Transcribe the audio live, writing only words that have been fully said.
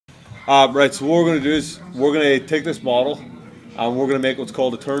Right, so what we're going to do is we're going to take this model and we're going to make what's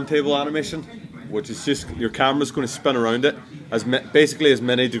called a turntable animation, which is just your camera's going to spin around it basically as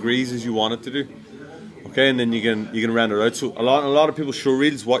many degrees as you want it to do. Okay, and then you can render it out. So a lot of people's show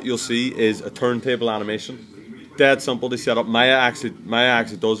reels, what you'll see is a turntable animation. Dead simple to set up. Maya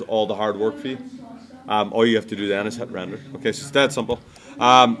actually does all the hard work for you. All you have to do then is hit render. Okay, so it's dead simple.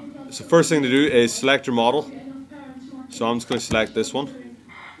 So first thing to do is select your model. So I'm just going to select this one.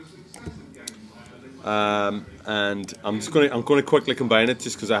 And I'm going to quickly combine it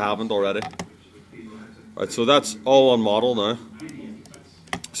just because I haven't already. Right, so that's all on model now.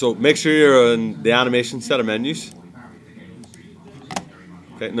 So make sure you're in the animation set of menus.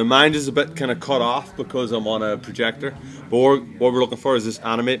 Okay, now mine is a bit kind of cut off because I'm on a projector. But what we're looking for is this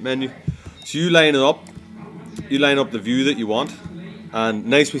animate menu. So you line it up. You line up the view that you want. And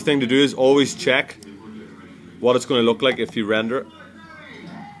nice wee thing to do is always check what it's going to look like if you render it.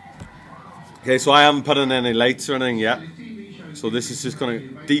 Okay, so I haven't put in any lights or anything yet. So this is just going to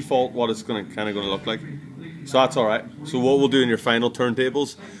default what it's going to look like. So that's alright. So what we'll do in your final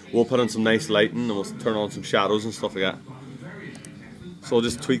turntables, we'll put in some nice lighting and we'll turn on some shadows and stuff like that. So I'll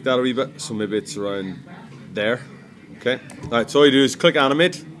just tweak that a wee bit, so maybe it's around there. Okay. Alright, so all you do is click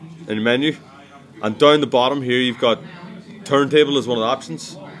animate in your menu, and down the bottom here you've got turntable as one of the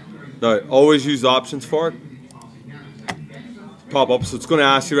options. Now always use the options for it. Pop up, so it's going to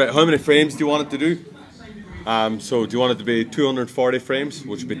ask you, right, how many frames do you want it to do? So do you want it to be 240 frames,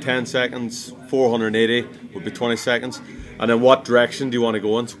 which would be 10 seconds, 480 would be 20 seconds, and then what direction do you want to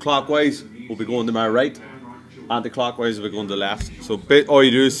go in? So clockwise will be going to my right, anti-clockwise will be going to the left. So all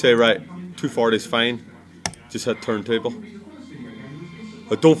you do is say, right, 240 is fine, just hit turntable.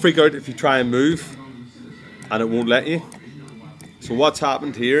 But don't freak out if you try and move and it won't let you. So what's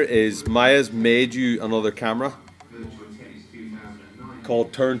happened here is Maya's made you another camera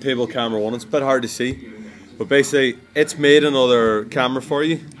called Turntable Camera 1. It's a bit hard to see, but basically it's made another camera for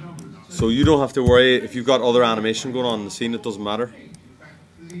you, so you don't have to worry if you've got other animation going on in the scene. It doesn't matter.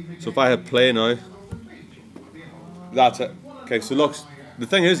 So if I hit play now, that's it. Okay, so looks, the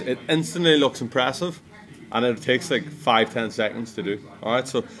thing is, it instantly looks impressive and it takes like 5-10 seconds to do. Alright,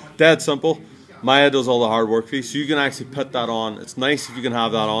 so dead simple. Maya does all the hard work for you, so you can actually put that on. It's nice if you can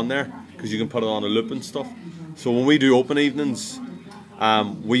have that on there because you can put it on a loop and stuff. So when we do open evenings,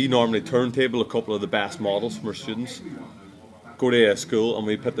 we normally turntable a couple of the best models from our students, go to a school, and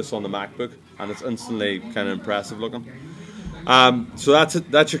we put this on the MacBook, and it's instantly kind of impressive looking. So that's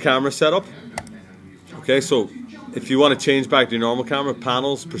it. That's your camera setup. Okay, so if you want to change back to your normal camera,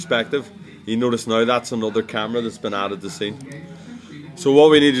 panels, perspective, you notice now that's another camera that's been added to the scene. So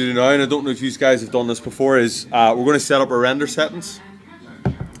what we need to do now, and I don't know if you guys have done this before, is we're going to set up our render settings.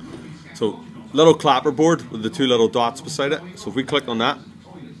 So little clapper board with the two little dots beside it. So if we click on that,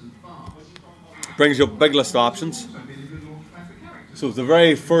 it brings you up a big list of options. So the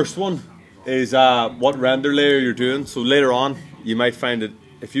very first one is what render layer you're doing. So later on you might find that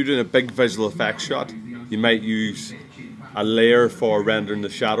if you're doing a big visual effects shot, you might use a layer for rendering the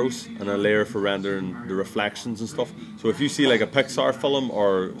shadows and a layer for rendering the reflections and stuff. So if you see like a Pixar film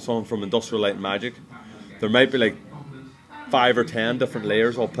or something from Industrial Light and Magic, there might be like 5 or 10 different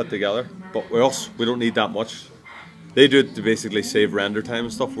layers all put together, but with us, we don't need that much. They do it to basically save render time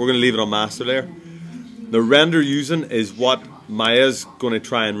and stuff. We're going to leave it on master layer. The render using is what Maya's going to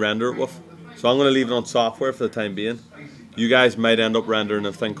try and render it with. So I'm going to leave it on software for the time being. You guys might end up rendering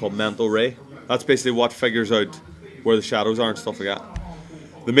a thing called mental ray. That's basically what figures out where the shadows are and stuff like that.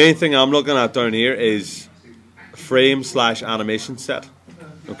 The main thing I'm looking at down here is frame/animation set.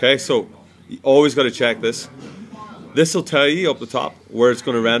 Okay, so you always got to check this. This will tell you up the top where it's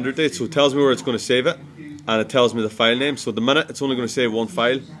going to render it. So it tells me where it's going to save it, and it tells me the file name. So at the minute it's only going to save one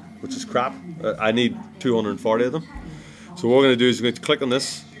file, which is crap. I need 240 of them. So what we're going to do is we're going to click on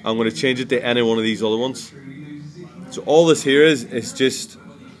this. I'm going to change it to any one of these other ones. So all this here is just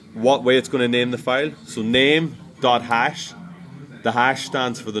what way it's going to name the file. So name.hash, the hash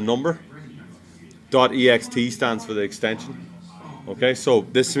stands for the number, .ext stands for the extension. Okay, so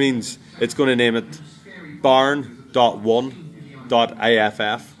this means it's going to name it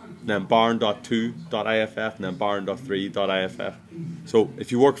barn.1.iff, then barn.2.iff, and then barn.3.iff. So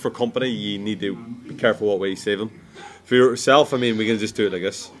if you work for a company, you need to be careful what way you save them. For yourself, I mean, we can just do it like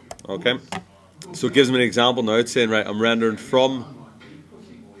this. Okay, so it gives me an example now. It's saying, right, I'm rendering from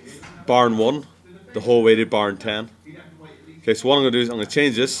barn 1 the whole way to barn 10. Okay, so what I'm going to do is I'm going to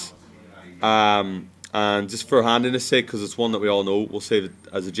change this, and just for handiness sake, because it's one that we all know, we'll save it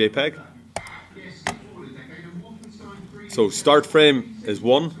as a JPEG. So start frame is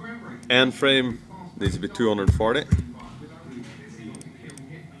 1, end frame needs to be 240.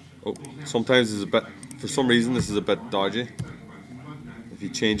 Oh, sometimes it's a bit, for some reason this is a bit dodgy. If you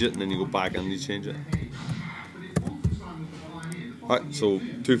change it and then you go back and you change it. Alright, so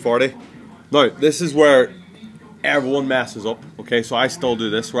 240. Now, this is where everyone messes up. Okay, so I still do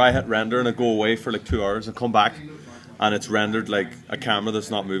this where I hit render and I go away for like 2 hours and come back and it's rendered like a camera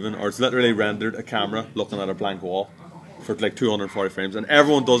that's not moving, or it's literally rendered a camera looking at a blank wall for like 240 frames, and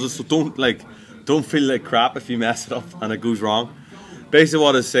everyone does it. So don't feel like crap if you mess it up and it goes wrong. Basically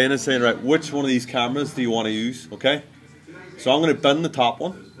what it's saying is saying, right, which one of these cameras do you want to use? Okay, so I'm going to bin the top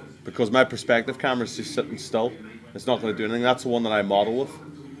one because my perspective camera is just sitting still. It's not going to do anything. That's the one that I model with. So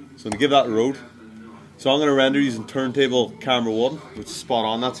I'm going to give that a road. So I'm going to render using Turntable camera 1, which is spot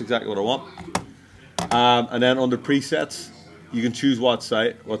on. That's exactly what I want. And then under presets, you can choose what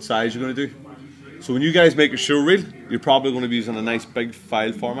size you're going to do. So when you guys make a showreel, you're probably going to be using a nice big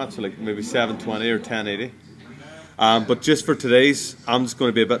file format, so like maybe 720 or 1080. But just for today's, I'm just going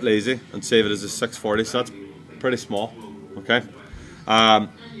to be a bit lazy and save it as a 640, so that's pretty small, okay? And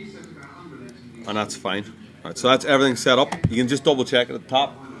that's fine. Right, so that's everything set up. You can just double check it at the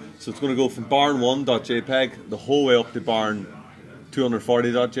top. So it's going to go from barn1.jpg the whole way up to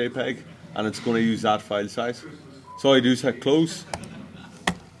barn240.jpg, and it's going to use that file size. So all you do is hit close.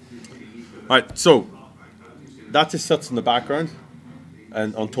 Alright, so that just sits in the background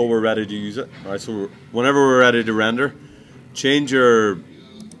and until we're ready to use it. Alright, so whenever we're ready to render, change your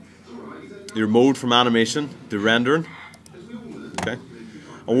mode from animation to rendering. Okay.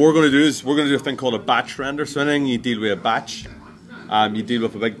 And what we're going to do is we're going to do a thing called a batch render. So anything you deal with a batch, you deal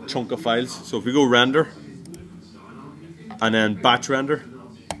with a big chunk of files. So if we go render and then batch render,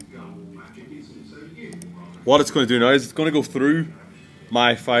 what it's going to do now is it's going to go through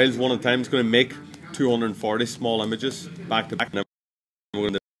my files one at a time. It's going to make 240 small images back to back. And then we're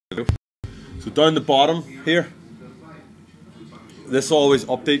going to so down the bottom here, this will always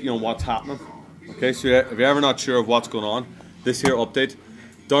update you on what's happening. Okay, so if you're ever not sure of what's going on, this here update.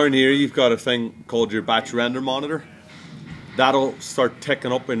 Down here you've got a thing called your batch render monitor. That'll start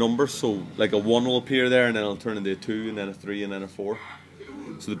ticking up by numbers, so like a 1 will appear there and then it'll turn into a 2 and then a 3 and then a 4.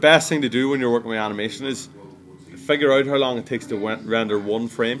 So the best thing to do when you're working with animation is figure out how long it takes to render one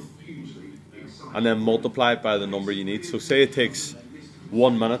frame and then multiply it by the number you need. So say it takes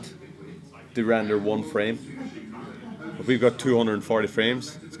 1 minute to render one frame. If we've got 240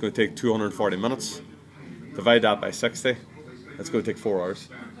 frames, it's going to take 240 minutes. Divide that by 60, it's going to take 4 hours.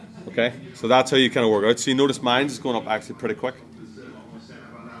 Okay, so that's how you kind of work out. So you notice mine's is going up actually pretty quick.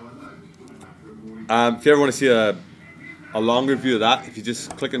 If you ever want to see a longer view of that, if you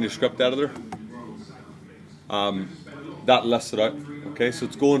just click on your script editor, that lists it out. Okay, so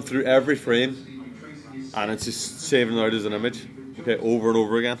it's going through every frame and it's just saving it out as an image, okay, over and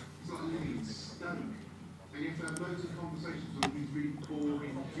over again.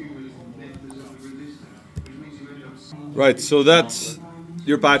 Right, so that's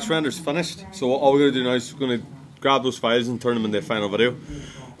your batch render's finished. So all we're going to do now is we're going to grab those files and turn them into a final video.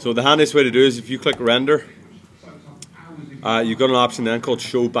 So the handiest way to do is if you click render, you've got an option then called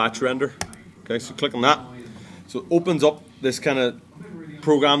show batch render. Okay, so click on that. So it opens up this kind of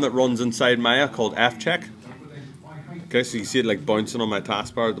program that runs inside Maya called fcheck. Okay, so you see it like bouncing on my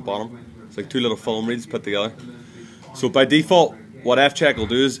taskbar at the bottom. It's like 2 little film reels put together. So by default, what fcheck will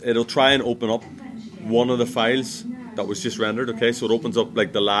do is it'll try and open up one of the files that was just rendered. Okay, so it opens up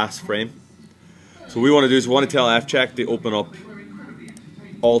like the last frame. So what we want to do is we want to tell fcheck to open up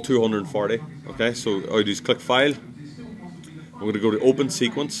all 240. Okay, so all you do is click file. I'm going to go to open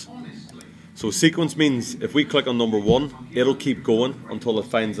sequence. So sequence means if we click on number 1, it'll keep going until it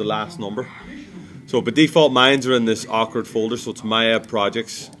finds the last number. So by default, mine's are in this awkward folder, so it's Maya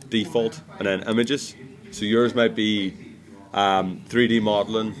projects, default, and then images. So yours might be 3D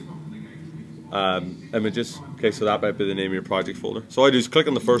modeling, images. Okay, so that might be the name of your project folder. So all I do is click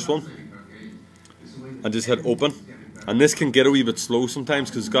on the first one and just hit open. And this can get a wee bit slow sometimes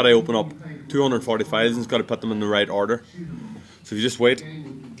because it's got to open up 240 files and it's got to put them in the right order. So if you just wait,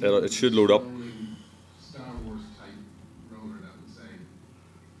 it should load up.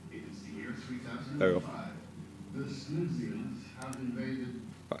 There we go.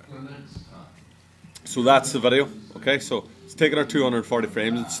 Right. So that's the video. Okay, so it's taken our 240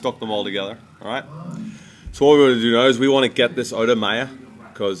 frames and stuck them all together. Alright. So what we're going to do now is we want to get this out of Maya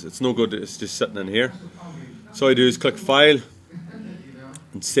because it's no good, it's just sitting in here. So all I do is click file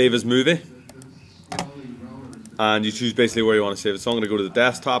and save as movie. And you choose basically where you want to save it. So I'm going to go to the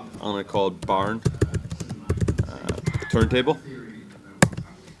desktop. I'm going to call it barn turntable.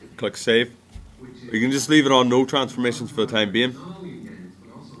 Click save. You can just leave it on no transformations for the time being.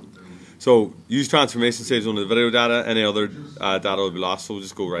 So use transformation saves only the video data. Any other data will be lost, so we'll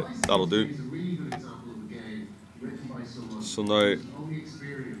just go right, that'll do. So now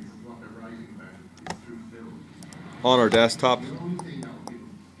on our desktop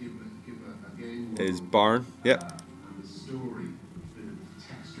is barn, yep.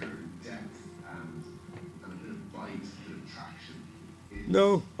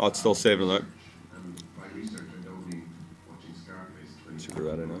 No, oh, it's still saving it out. Should be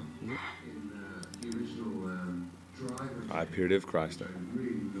ready now. I appear to have crashed it.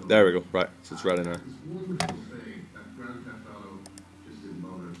 There we go, right, so it's ready now.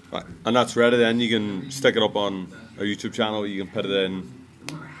 Right, and that's ready then. You can stick it up on a YouTube channel, you can put it in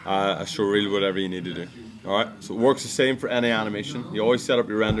a showreel, whatever you need to do. Alright, so it works the same for any animation. You always set up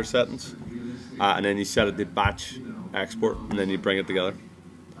your render settings, and then you set it to batch export, and then you bring it together.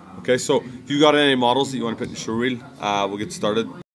 Okay, so if you got any models that you want to put in showreel, we'll get started.